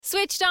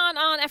Switched on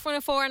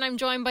F104, and I'm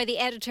joined by the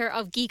editor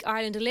of Geek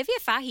Ireland, Olivia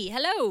Fahy.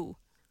 Hello.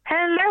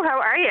 Hello,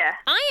 how are you?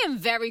 I am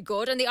very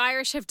good, and the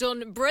Irish have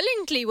done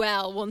brilliantly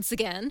well once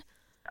again.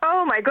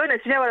 Oh my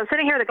goodness, you know what, I'm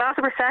sitting here with a glass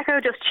of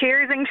Prosecco just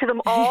cheersing to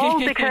them all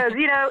because,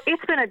 you know,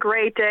 it's been a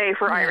great day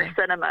for Irish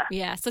cinema.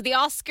 Yeah, so the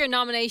Oscar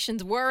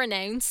nominations were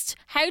announced.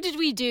 How did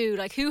we do?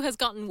 Like, who has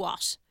gotten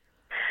what?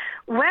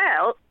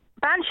 Well,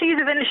 Banshees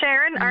of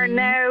Inisherin are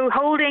now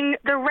holding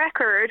the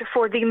record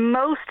for the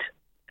most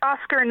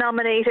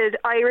Oscar-nominated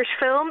Irish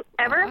film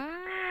ever.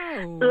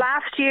 Wow.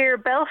 Last year,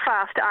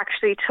 Belfast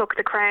actually took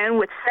the crown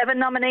with 7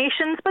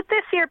 nominations, but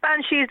this year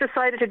Banshees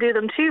decided to do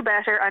them 2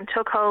 better and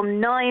took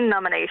home 9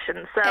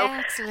 nominations. So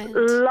excellent.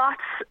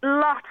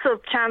 Lots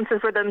of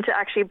chances for them to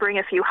actually bring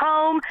a few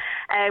home.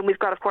 We've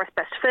got, of course,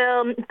 Best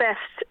Film, Best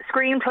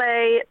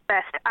Screenplay,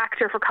 Best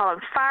Actor for Colin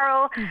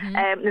Farrell.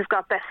 We've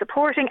got Best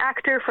Supporting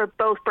Actor for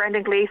both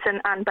Brendan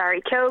Gleeson and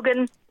Barry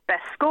Keoghan.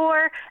 Best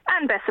Score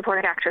and Best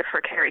Supporting Actress for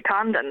Kerry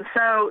Condon.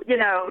 So, you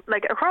know,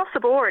 like across the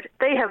board,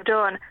 they have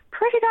done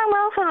pretty damn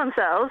well for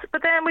themselves.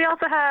 But then we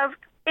also have,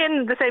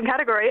 in the same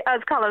category as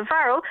Colin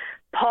Farrell,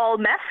 Paul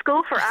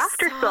Mescal for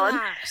After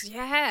Sun.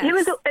 Yes. He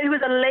was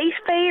a late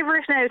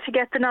favourite now to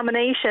get the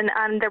nomination,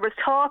 and there was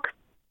talk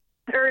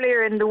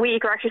earlier in the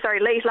week, or actually, sorry,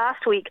 late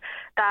last week,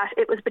 that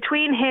it was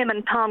between him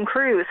and Tom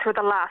Cruise for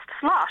the last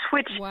slot,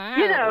 which,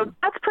 you know,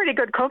 that's pretty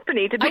good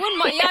company to be.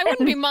 I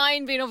wouldn't be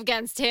mind being up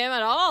against him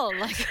at all.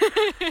 Like.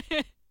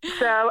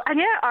 So, and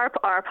yeah,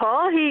 our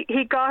Paul,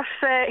 he got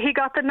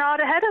the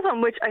nod ahead of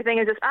him, which I think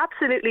is just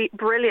absolutely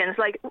brilliant.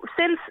 Like,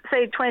 since,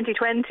 say,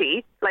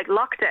 2020, like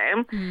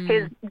lockdown,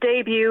 his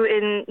debut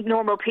in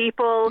Normal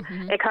People,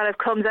 it kind of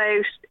comes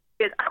out,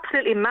 is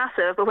absolutely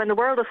massive, but when the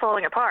world is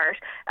falling apart,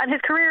 and his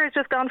career has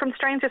just gone from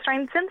strength to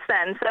strength since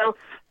then. So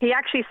he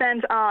actually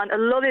sent on a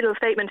lovely little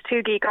statement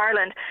to Geek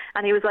Ireland,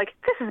 and he was like,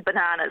 this is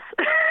bananas.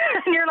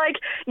 And you're like,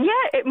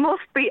 yeah, it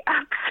must be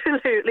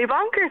absolutely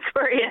bonkers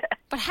for you.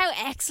 But how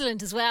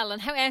excellent as well,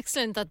 and how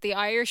excellent that the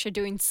Irish are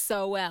doing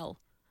so well.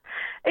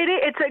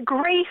 It's a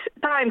great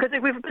time, because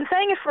we've been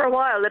saying it for a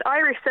while, that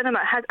Irish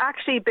cinema has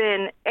actually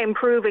been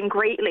improving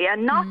greatly,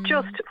 and not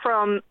just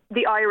from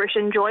the Irish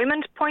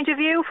enjoyment point of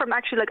view, from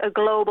actually like a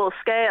global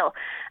scale.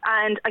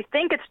 And I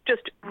think it's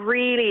just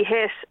really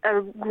hit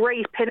a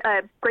great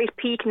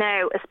peak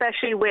now,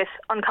 especially with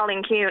On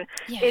Colleen Kuhn.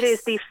 Yes. It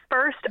is the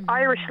first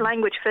Irish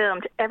language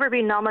film to ever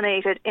be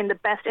nominated in the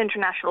Best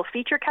International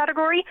Feature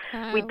category.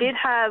 Wow. We did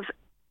have,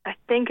 I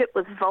think it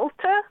was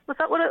Volta. Was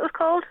that what it was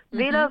called?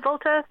 Vida.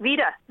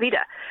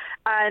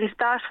 And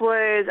that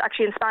was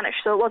actually in Spanish.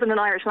 So it wasn't an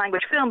Irish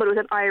language film, but it was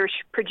an Irish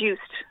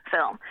produced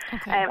film.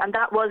 Okay. And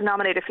that was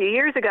nominated a few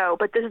years ago.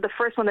 But this is the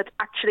first one that's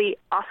actually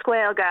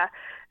Oscuelga.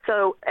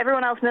 So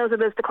everyone else knows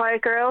it as The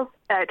Quiet Girl.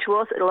 To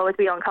us, it'll always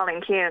be On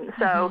Colleen Kuhn.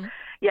 So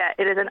yeah,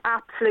 it is an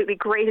absolutely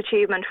great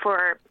achievement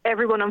for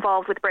everyone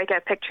involved with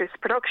Breakout Pictures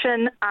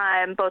production.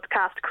 Both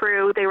cast,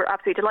 crew, they were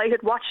absolutely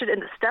delighted. Watched it in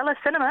the Stella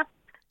Cinema.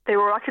 They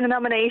were watching the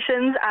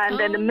nominations, and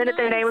then the minute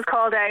their name was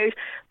called out,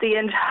 the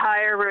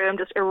entire room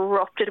just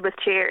erupted with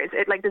cheers.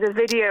 There's a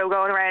video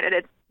going around, and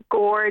it's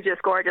gorgeous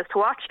to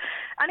watch.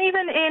 And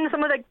even in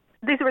some of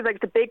these were like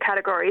the big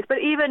categories, but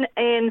even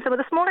in some of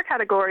the smaller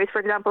categories,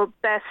 for example,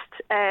 Best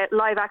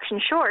Live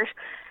Action Short,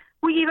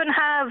 we even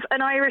have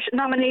an Irish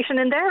nomination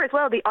in there as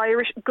well, the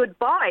Irish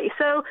Goodbye.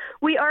 So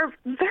we are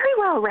very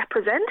well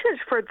represented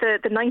for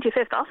the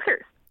 95th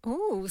Oscars.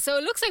 Oh, so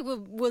it looks like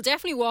we'll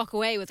definitely walk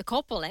away with a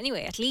couple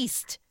anyway, at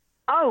least.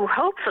 Oh,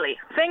 hopefully.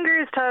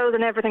 Fingers, toes,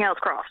 and everything else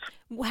crossed.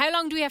 How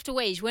long do we have to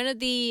wait? When are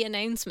the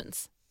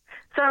announcements?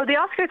 So the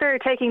Oscars are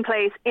taking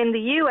place in the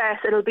US.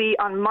 It'll be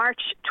on March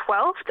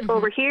 12th.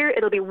 Over here,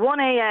 it'll be 1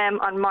 a.m.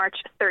 on March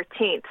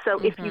 13th. So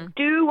if you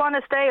do want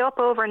to stay up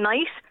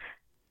overnight,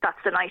 that's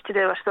the night to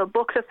do it. So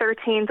book the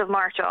 13th of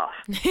March off.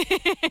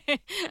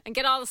 And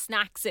get all the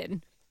snacks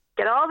in.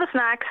 Get all the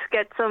snacks.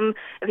 Get some,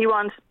 if you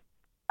want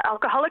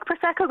alcoholic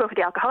Prosecco, go for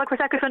the alcoholic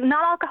Prosecco. If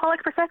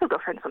non-alcoholic Prosecco, go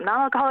for some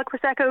non-alcoholic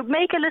Prosecco.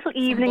 Make a little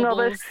evening of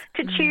it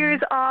to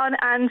cheers on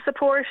and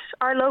support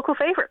our local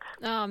favourites.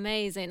 Oh,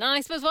 amazing. And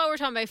I suppose while we're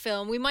talking about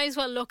film, we might as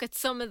well look at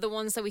some of the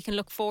ones that we can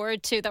look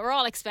forward to that we're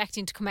all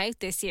expecting to come out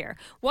this year.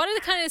 What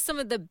are some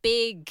of the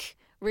big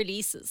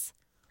releases?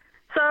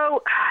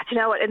 So, do you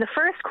know what? In the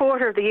first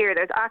quarter of the year,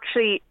 there's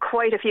actually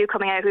quite a few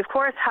coming out. We, of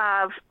course,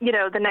 have, you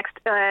know, the next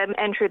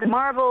entry of the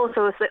Marvel.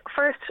 So it's the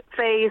first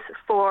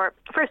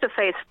of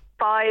Phase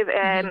 5,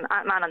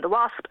 Ant-Man and the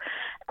Wasp,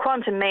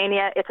 Quantum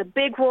Mania. It's a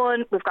big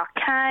one. We've got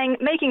Kang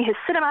making his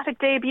cinematic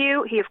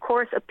debut. He, of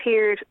course,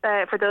 appeared,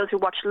 for those who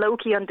watched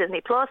Loki on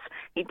Disney+.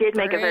 He did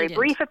make a very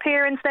brief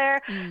appearance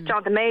there.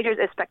 Jonathan Majors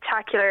is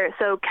spectacular.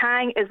 So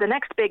Kang is the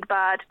next big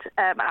bad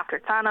after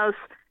Thanos.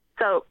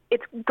 So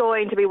it's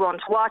going to be one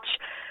to watch.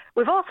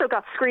 We've also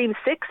got Scream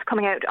 6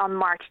 coming out on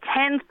March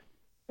 10th.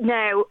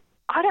 Now,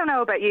 I don't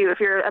know about you if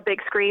you're a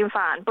big Scream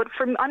fan, but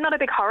I'm not a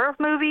big horror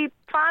movie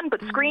fan,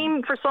 but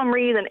Scream, for some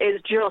reason,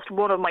 is just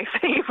one of my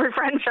favourite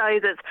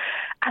franchises.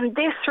 And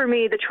this, for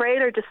me, the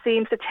trailer just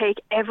seems to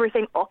take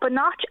everything up a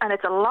notch, and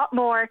it's a lot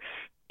more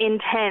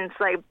intense.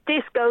 Like,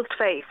 this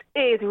Ghostface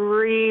is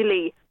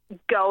really,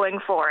 going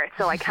for it.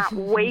 So I can't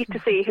wait to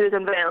see who's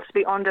unveiled to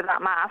be under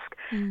that mask.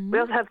 We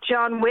also have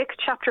John Wick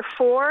Chapter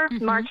 4,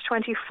 March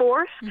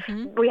 24th.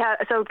 We have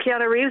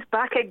Keanu Reeves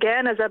back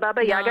again as a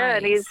Baba Yaga,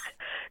 and he's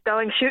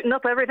going shooting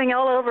up everything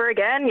all over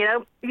again. You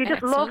know, you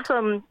just love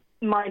some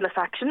mindless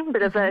action,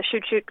 bit of a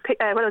shoot,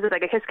 what is it,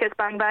 like a kiss,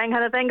 bang, bang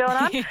kind of thing going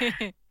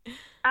on.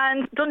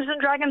 And Dungeons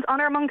and Dragons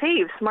Honor Among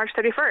Thieves, March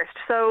 31st.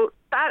 So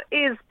that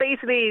is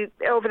basically,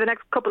 over the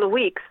next couple of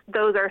weeks,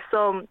 those are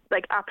some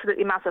like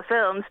absolutely massive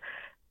films.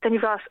 Then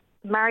you've got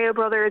Mario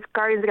Brothers,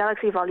 Guardians of the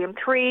Galaxy Volume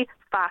 3,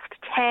 Fast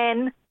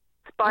 10,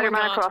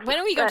 Spider-Man Across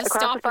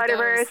the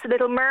Spider-Verse,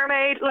 Little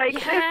Mermaid. Like,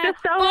 it's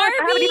just so much.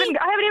 I haven't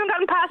even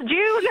gotten past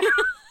June.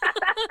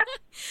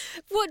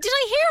 Well, did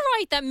I hear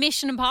right that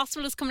Mission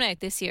Impossible is coming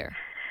out this year?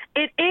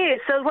 It is.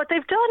 So what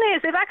they've done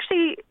is they've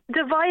actually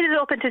divided it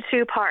up into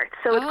two parts.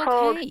 So it's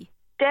called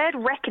Dead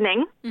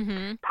Reckoning.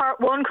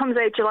 Part 1 comes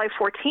out July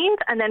 14th,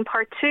 and then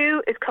Part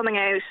 2 is coming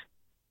out,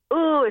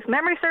 if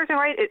memory serves me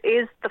right, it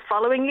is the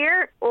following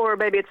year, or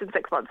maybe it's in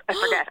 6 months. I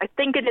forget. I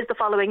think it is the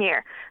following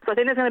year. So I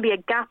think there's going to be a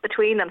gap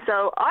between them.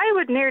 So I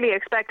would nearly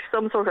expect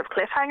some sort of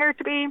cliffhanger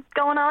to be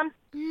going on.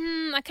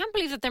 I can't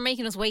believe that they're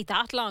making us wait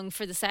that long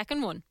for the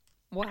second one.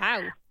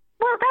 Wow.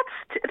 Well,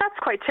 that's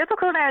quite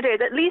typical nowadays.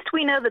 At least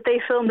we know that they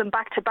filmed them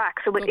back to back,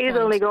 so it is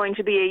only going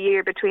to be a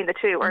year between the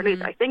two, or at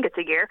least I think it's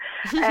a year.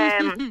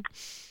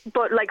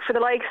 But like for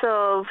the likes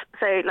of,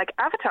 say, like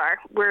Avatar,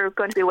 we're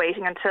going to be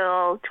waiting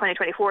until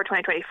 2024,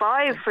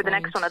 2025 for the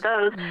next one of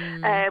those.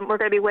 We're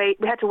going to be we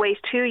had to wait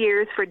 2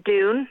 years for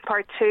Dune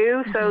Part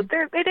 2, so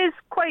it is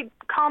quite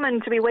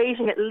common to be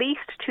waiting at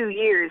least 2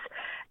 years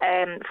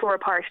for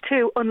Part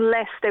 2,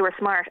 unless they were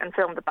smart and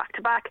filmed it back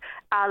to back,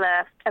 a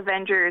la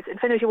Avengers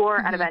Infinity War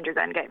and Avengers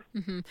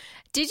Endgame.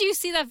 Did you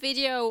see that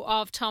video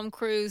of Tom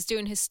Cruise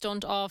doing his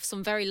stunt off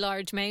some very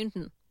large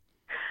mountain?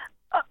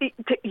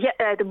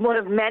 One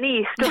of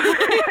many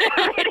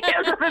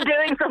videos of him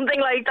doing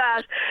something like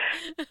that.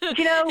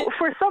 You know,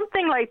 for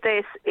something like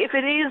this, if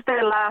it is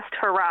their last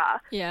hurrah,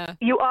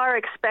 you are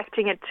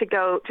expecting it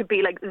to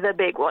be like the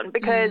big one,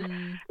 because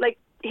like,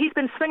 he's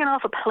been swinging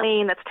off a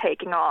plane that's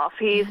taking off.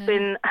 He's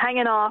been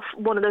hanging off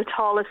one of the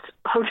tallest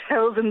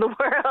hotels in the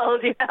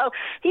world, you know.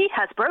 He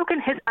has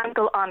broken his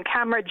ankle on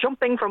camera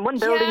jumping from one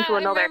building to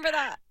another. I remember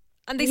that.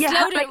 And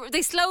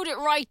they slowed it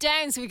right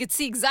down so we could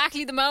see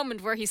exactly the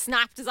moment where he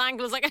snapped his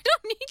ankle. I was like, I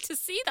don't need to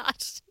see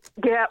that.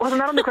 Yeah,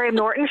 wasn't that on the Graham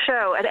Norton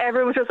show? And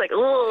everyone was just like,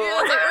 oh. Yeah,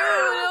 I was like,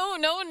 oh,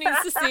 no one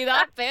needs to see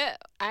that bit.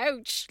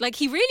 Ouch. Like,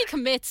 he really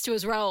commits to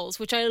his roles,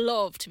 which I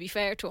love, to be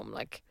fair to him.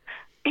 Like,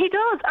 he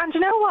does, and you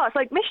know what?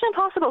 Like Mission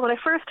Impossible, when I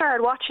first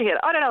started watching it,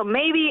 I don't know,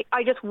 maybe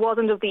I just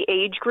wasn't of the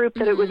age group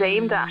that it was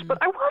aimed at, but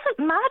I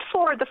wasn't mad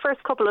for the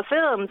first couple of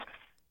films.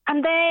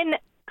 And then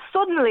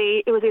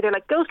suddenly it was either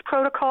like Ghost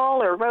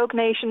Protocol or Rogue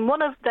Nation,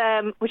 one of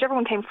them, whichever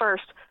one came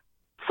first.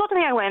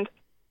 Suddenly I went,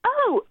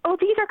 oh,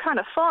 these are kind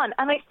of fun.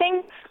 And I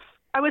think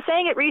I was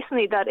saying it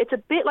recently that it's a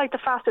bit like the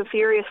Fast and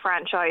Furious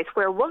franchise,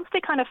 where once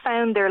they kind of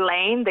found their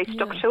lane, they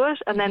stuck to it,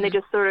 and then they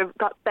just sort of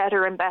got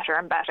better and better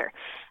and better.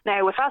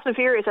 Now, with Fast and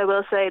Furious, I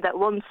will say that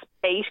once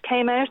 8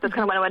 came out, that's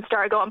kind of when I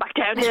started going back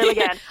downhill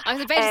again. I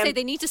was about to say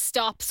they need to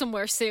stop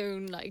somewhere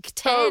soon. Like,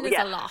 10 is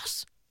a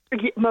lot.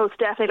 Most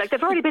definitely. Like,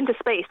 they've already been to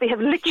space. They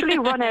have literally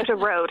run out of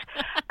road.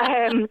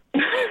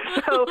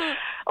 So,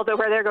 although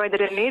where they're going, they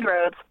didn't need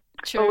roads.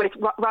 True. Oh, wait,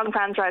 wrong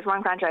franchise.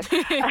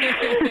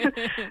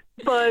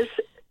 But...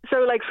 So,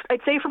 like,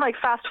 I'd say from, like,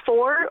 Fast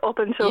 4 up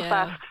until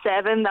Fast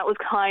 7, that was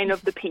kind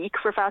of the peak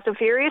for Fast and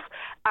Furious.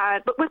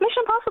 But with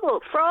Mission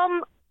Impossible,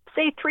 from,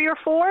 say, 3 or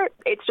 4,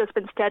 it's just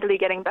been steadily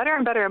getting better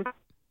and better. And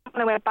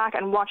when I went back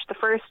and watched the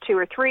first 2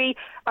 or 3,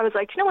 I was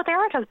like, you know what, they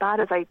aren't as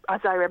bad as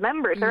I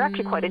remembered. They're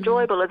actually quite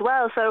enjoyable as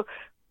well. So,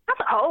 as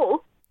a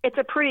whole, it's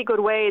a pretty good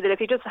way that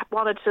if you just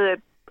wanted to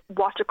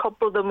watch a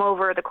couple of them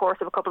over the course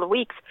of a couple of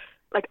weeks,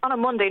 like on a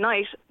Monday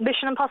night,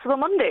 Mission Impossible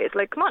Mondays,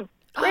 like, come on.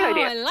 Great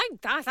idea. I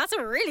like that. That's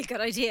a really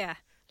good idea.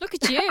 Look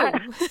at you.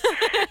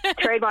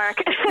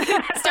 Trademark.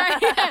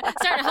 Start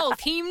a whole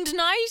themed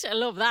night. I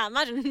love that.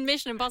 Imagine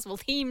Mission Impossible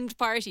themed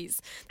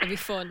parties. That'd be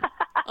fun.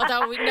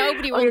 Although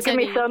nobody wants you're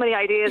giving me so many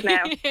ideas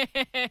now.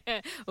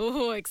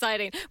 Oh,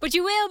 exciting. But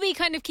you will be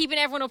kind of keeping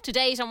everyone up to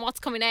date on what's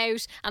coming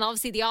out, and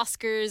obviously the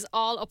Oscars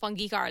all up on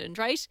Geek Ireland,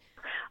 right?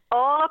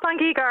 All up on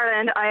Geek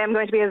Ireland. I am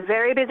going to be a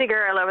very busy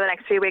girl over the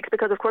next few weeks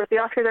because, of course, the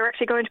Oscars are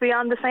actually going to be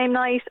on the same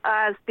night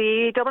as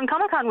the Dublin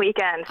Comic Con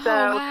weekend. So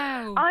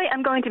wow. I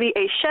am going to be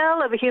a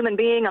shell of a human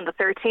being on the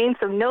 13th,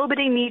 so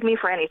nobody need me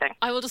for anything.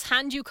 I will just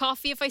hand you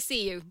coffee if I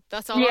see you.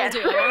 That's all I'll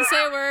do. I won't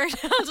say a word.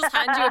 I'll just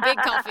hand you a big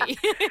coffee.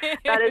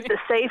 That is the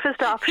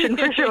safest option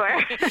for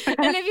sure.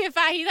 Olivia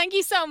Fahy, thank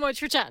you so much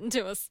for chatting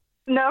to us.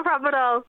 No problem at all.